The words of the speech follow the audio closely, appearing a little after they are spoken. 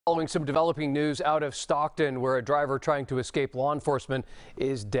Following some developing news out of Stockton, where a driver trying to escape law enforcement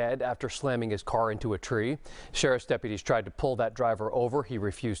is dead after slamming his car into a tree. Sheriff's deputies tried to pull that driver over. He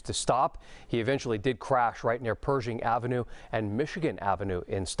refused to stop. He eventually did crash right near Pershing Avenue and Michigan Avenue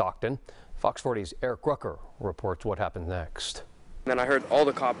in Stockton. Fox 40's Rucker reports what happened next. Then I heard all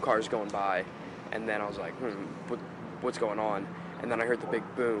the cop cars going by, and then I was like, what's going on? And then I heard the big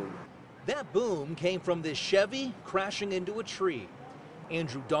boom. That boom came from this Chevy crashing into a tree.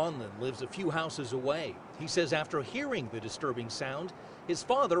 Andrew Donlan lives a few houses away. He says after hearing the disturbing sound, his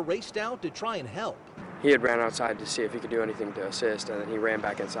father raced out to try and help. He had ran outside to see if he could do anything to assist, and then he ran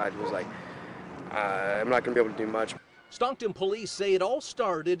back inside. He was like, I'm not going to be able to do much. Stockton police say it all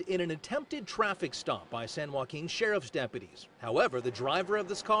started in an attempted traffic stop by San Joaquin Sheriff's deputies. However, the driver of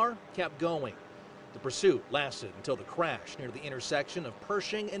this car kept going. The pursuit lasted until the crash near the intersection of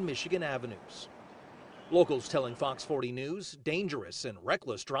Pershing and Michigan Avenues. Locals telling Fox 40 News dangerous and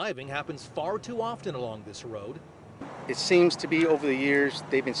reckless driving happens far too often along this road. It seems to be over the years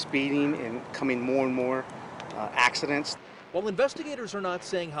they've been speeding and coming more and more accidents. While investigators are not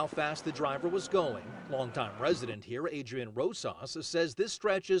saying how fast the driver was going, longtime resident here, Adrian Rosas, says this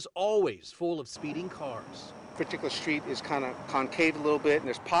stretch is always full of speeding cars. This particular street is kind of concave a little bit, and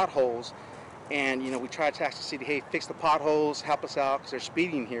there's potholes. And, we try to ask the city, hey, fix the potholes, help us out, because they're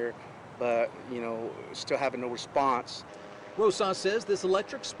speeding here. But, still having no response. Rosas says this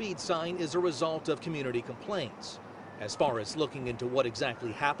electric speed sign is a result of community complaints. As far as looking into what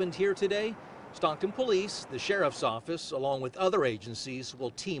exactly happened here today, Stockton Police, the Sheriff's Office, along with other agencies, will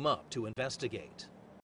team up to investigate.